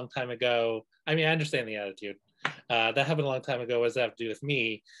happened a long time ago. I mean, I understand the attitude. That happened a long time ago. What does that have to do with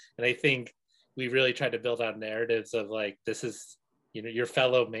me? And I think we really tried to build out narratives of like, this is, you know, your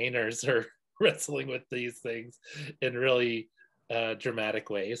fellow Mainers are wrestling with these things in really dramatic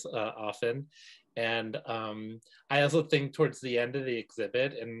ways often. And I also think towards the end of the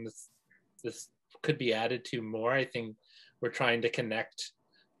exhibit, and this could be added to more, I think we're trying to connect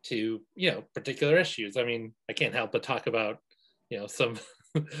to, you know, particular issues. I mean, I can't help but talk about, you know, some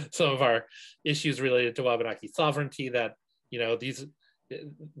of our issues related to Wabanaki sovereignty, that, you know,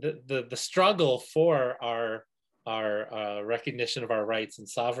 the struggle for our recognition of our rights and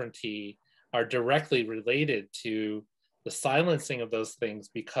sovereignty are directly related to the silencing of those things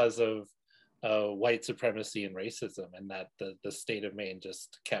because of white supremacy and racism, and that the state of Maine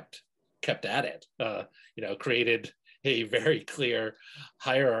just kept at it, you know, created a very clear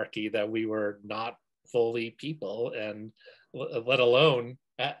hierarchy that we were not fully people, and let alone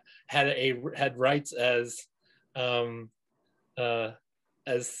had rights as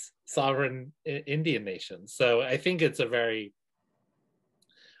sovereign Indian nations. So I think it's a very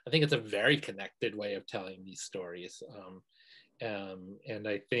connected way of telling these stories. And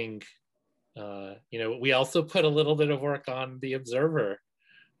I think, you know, we also put a little bit of work on the observer.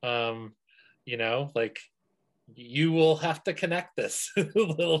 You know, like, you will have to connect this a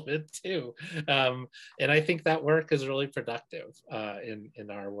little bit too. And I think that work is really productive in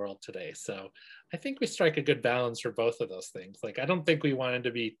our world today. So I think we strike a good balance for both of those things. Like, I don't think we wanted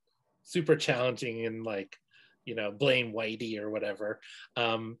to be super challenging and like, you know, blame whitey or whatever.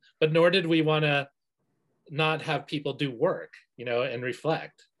 But nor did we want to not have people do work, you know, and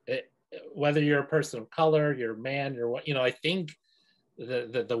reflect. Whether you're a person of color, you're a man, you're what, you know, I think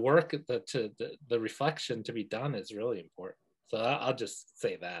the work, the reflection to be done is really important. So I'll just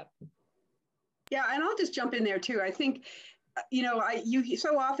say that. Yeah, and I'll just jump in there too. I think, you know, you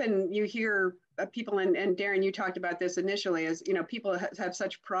so often you hear people, and Darren, you talked about this initially, as, you know, people have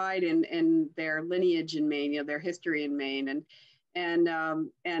such pride in their lineage in Maine, you know, their history in Maine,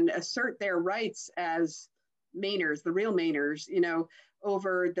 and assert their rights as Mainers, the real Mainers,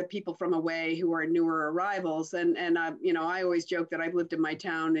 over the people from away who are newer arrivals. And I always joke that I've lived in my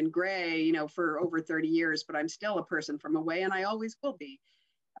town in Gray, for over 30 years, but I'm still a person from away, and I always will be,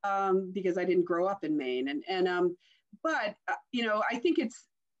 because I didn't grow up in Maine. But I think it's,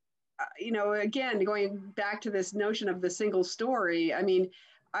 again, going back to this notion of the single story. I mean,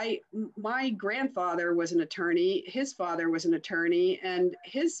 my grandfather was an attorney, his father was an attorney, and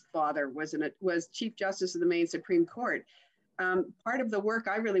his father was Chief Justice of the Maine Supreme Court. Part of the work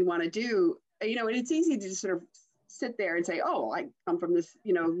I really want to do, and it's easy to sort of sit there and say, oh, I come from this,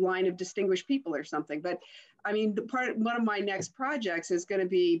 line of distinguished people or something. But I mean, one of my next projects is going to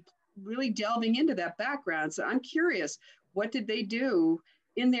be really delving into that background. So I'm curious, what did they do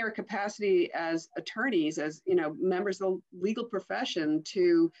in their capacity as attorneys, as members of the legal profession,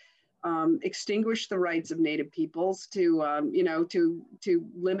 to extinguish the rights of Native peoples, to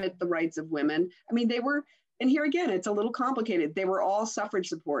limit the rights of women. I mean, they were, and here again, it's a little complicated. They were all suffrage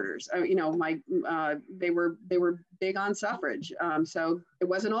supporters. They were big on suffrage. So it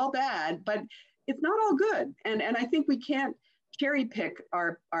wasn't all bad, but it's not all good. And I think we can't cherry pick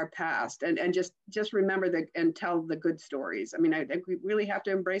our past and just remember and tell the good stories. I mean, I think we really have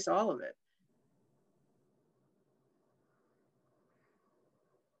to embrace all of it.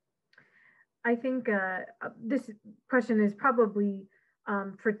 I think this question is probably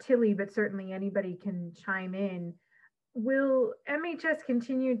for Tilly, but certainly anybody can chime in. Will MHS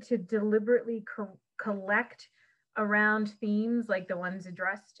continue to deliberately collect around themes like the ones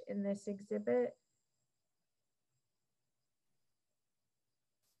addressed in this exhibit?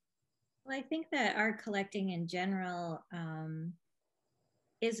 Well, I think that our collecting in general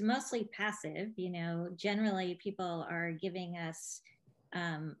is mostly passive. Generally people are giving us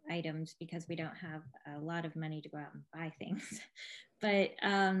items because we don't have a lot of money to go out and buy things. But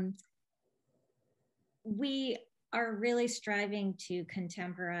we are really striving to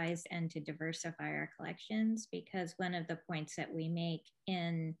contemporize and to diversify our collections, because one of the points that we make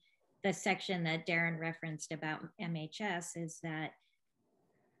in the section that Darren referenced about MHS is that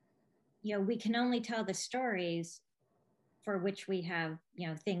we can only tell the stories for which we have,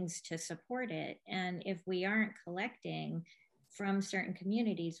 things to support it. And if we aren't collecting from certain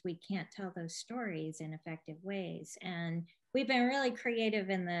communities, we can't tell those stories in effective ways. And we've been really creative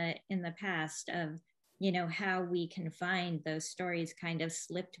in the past of, how we can find those stories kind of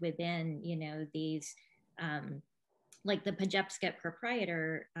slipped within, these, like the Perpetuated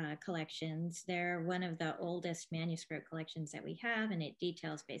proprietor collections. They're one of the oldest manuscript collections that we have, and it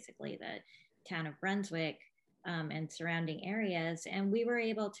details basically the town of Brunswick and surrounding areas. And we were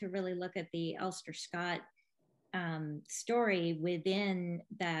able to really look at the Ulster Scott story within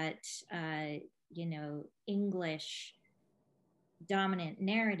that, English dominant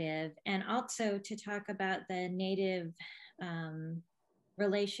narrative, and also to talk about the Native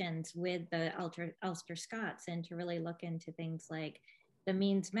relations with the Ulster Scots, and to really look into things like the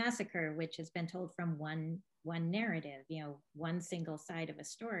Means Massacre, which has been told from one narrative, one single side of a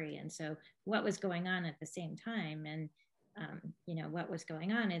story. And so what was going on at the same time? And what was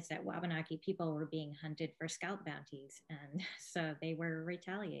going on is that Wabanaki people were being hunted for scalp bounties, and so they were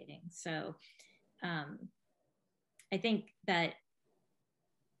retaliating. So I think that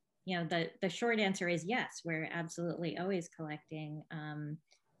the short answer is yes, we're absolutely always collecting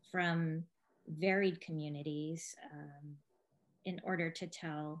from varied communities in order to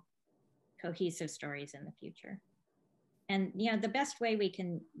tell cohesive stories in the future. And the best way we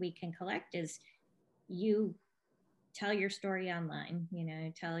can collect is you tell your story online,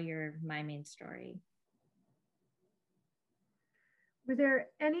 tell my Maine story. Were there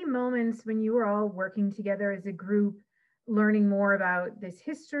any moments when you were all working together as a group, learning more about this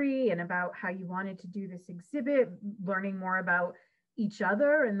history and about how you wanted to do this exhibit, learning more about each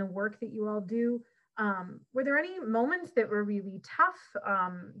other and the work that you all do? Were there any moments that were really tough,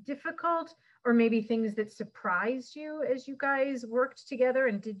 difficult, or maybe things that surprised you as you guys worked together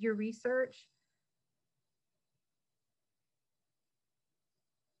and did your research?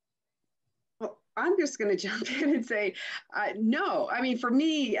 I'm just going to jump in and say, no. I mean, for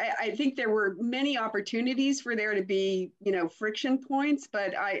me, I think there were many opportunities for there to be, friction points,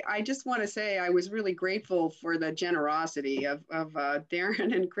 but I just want to say I was really grateful for the generosity of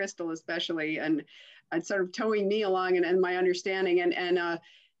Darren and Krystal especially, and sort of towing me along and my understanding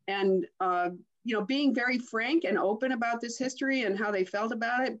and being very frank and open about this history and how they felt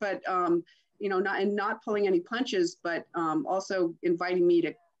about it, but not pulling any punches, but also inviting me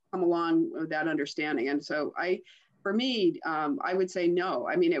to come along with that understanding. And so for me, I would say no.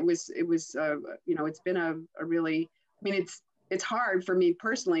 I mean, it's been a really, it's hard for me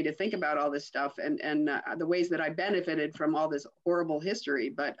personally to think about all this stuff and the ways that I benefited from all this horrible history.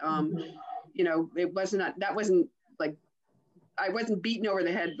 But you know, it wasn't like I wasn't beaten over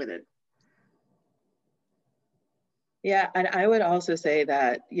the head with it. Yeah, and I would also say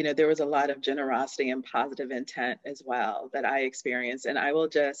that, you know, there was a lot of generosity and positive intent as well that I experienced. And I will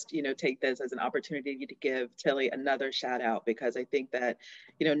just, you know, take this as an opportunity to give Tilly another shout out, because I think that,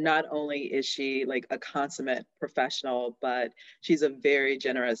 you know, not only is she like a consummate professional, but she's a very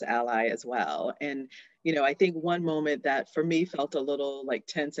generous ally as well. And, you know, I think one moment that for me felt a little like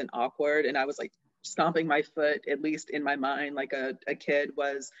tense and awkward, and I was like stomping my foot, at least in my mind, like a kid,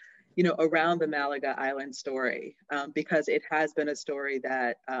 was, you know, around the Malaga Island story, because it has been a story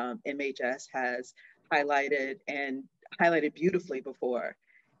that MHS has highlighted beautifully before.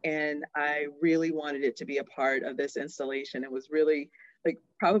 And I really wanted it to be a part of this installation. It was really like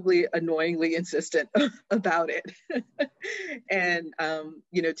probably annoyingly insistent about it. And,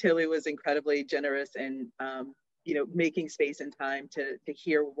 you know, Tilly was incredibly generous in, you know, making space and time to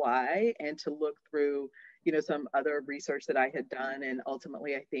hear why and to look through, you know, some other research that I had done. And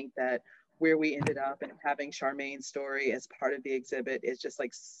ultimately, I think that where we ended up and having Charmaine's story as part of the exhibit is just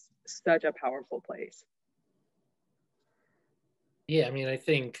like such a powerful place. Yeah, I mean, I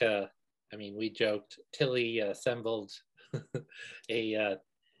think, we joked, Tilly assembled a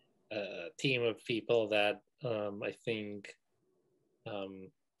team of people that I think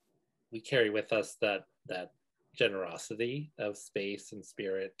we carry with us that generosity of space and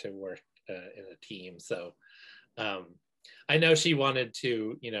spirit to work in a team. So I know she wanted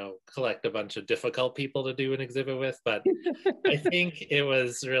to, you know, collect a bunch of difficult people to do an exhibit with, but I think it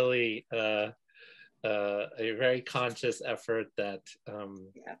was really a very conscious effort that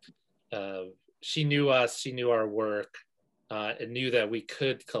she knew us, she knew our work, and knew that we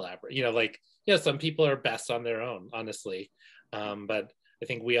could collaborate. You know, like, you know, some people are best on their own, honestly, but I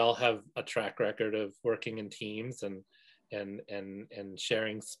think we all have a track record of working in teams and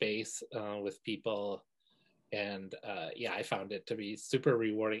sharing space with people. And yeah, I found it to be super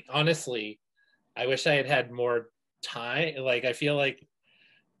rewarding. Honestly, I wish I had had more time. Like, I feel like,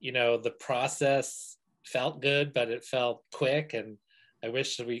 you know, the process felt good, but it felt quick. And I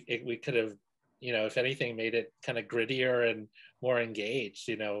wish we could have, you know, if anything, made it kind of grittier and more engaged,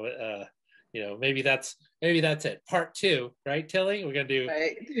 you know. Maybe that's it. Part 2, right, Tilly? We're gonna do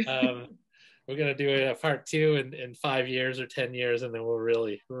right. We're gonna do a part 2 in 5 years or 10 years, and then we'll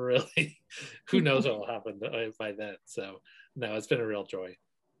really, who knows what will happen by then. So no, it's been a real joy.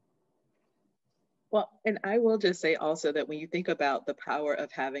 Well, and I will just say also that when you think about the power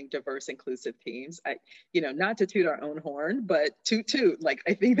of having diverse, inclusive teams, you know, not to toot our own horn, but toot, like,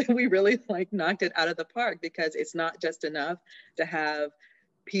 I think that we really like knocked it out of the park, because it's not just enough to have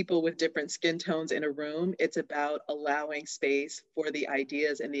people with different skin tones in a room. It's about allowing space for the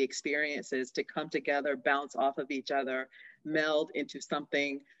ideas and the experiences to come together, bounce off of each other, meld into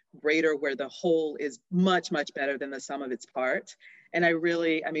something greater where the whole is much, much better than the sum of its parts. And I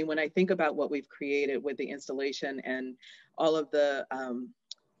mean, when I think about what we've created with the installation and all of the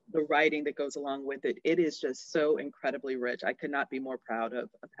writing that goes along with it, it is just so incredibly rich. I could not be more proud of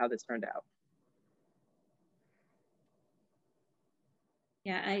how this turned out.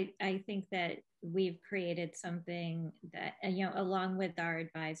 Yeah, I think that we've created something that, you know, along with our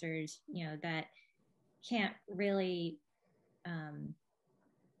advisors, you know, that can't really,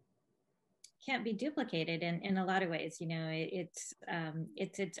 can't be duplicated in a lot of ways. You know, it's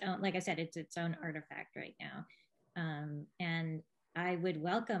its own, like I said, it's its own artifact right now. And I would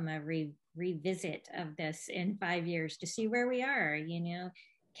welcome a revisit of this in 5 years to see where we are. You know,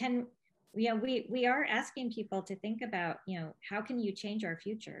 we are asking people to think about, you know, how can you change our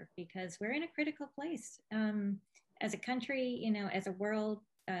future? Because we're in a critical place as a country, you know, as a world.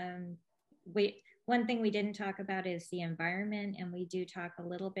 One thing we didn't talk about is the environment, and we do talk a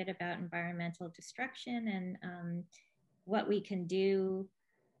little bit about environmental destruction and what we can do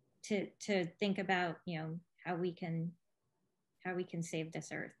to think about, you know, how we can save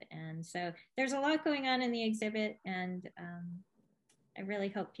this earth. And so there's a lot going on in the exhibit, and I really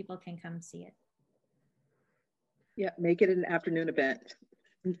hope people can come see it. Yeah, make it an afternoon event.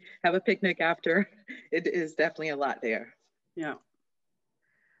 Have a picnic after. It is definitely a lot there. Yeah.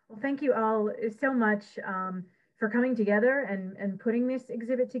 Well, thank you all so much for coming together and putting this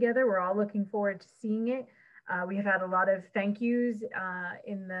exhibit together. We're all looking forward to seeing it. We have had a lot of thank yous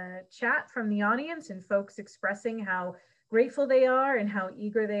in the chat from the audience, and folks expressing how grateful they are and how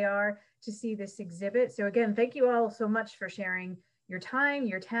eager they are to see this exhibit. So again, thank you all so much for sharing your time,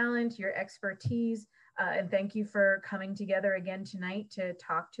 your talent, your expertise, and thank you for coming together again tonight to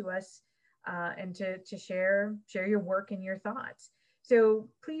talk to us and to share your work and your thoughts. So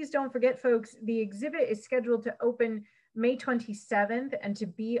please don't forget, folks, the exhibit is scheduled to open May 27th and to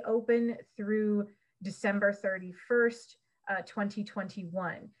be open through December 31st,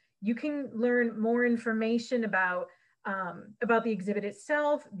 2021. You can learn more information about the exhibit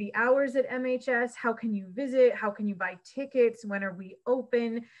itself, the hours at MHS, how can you visit, how can you buy tickets, when are we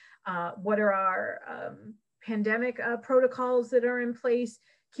open, what are our pandemic protocols that are in place.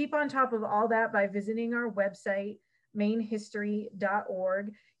 Keep on top of all that by visiting our website,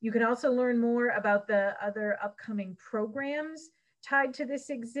 mainehistory.org. You can also learn more about the other upcoming programs tied to this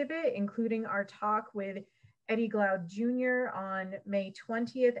exhibit, including our talk with Eddie Glaude Jr. on May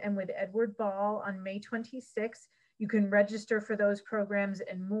 20th and with Edward Ball on May 26th. You can register for those programs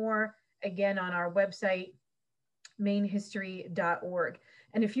and more, again, on our website, mainehistory.org.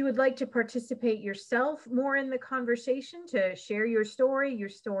 And if you would like to participate yourself more in the conversation, to share your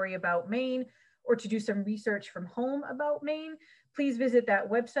story about Maine, or to do some research from home about Maine, please visit that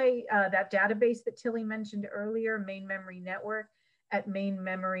website, that database that Tilly mentioned earlier, Maine Memory Network, at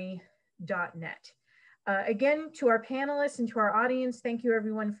mainememory.net. Again, to our panelists and to our audience, thank you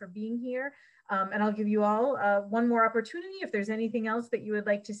everyone for being here. And I'll give you all one more opportunity. If there's anything else that you would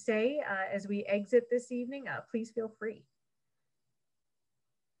like to say as we exit this evening, please feel free.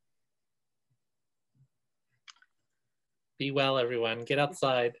 Be well, everyone. Get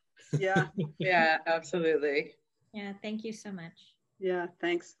outside. Yeah. Yeah, absolutely. Yeah, thank you so much. Yeah,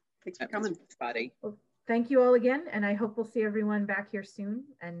 thanks. Thanks for coming. Buddy. Well, thank you all again, and I hope we'll see everyone back here soon,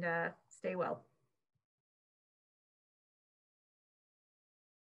 and stay well.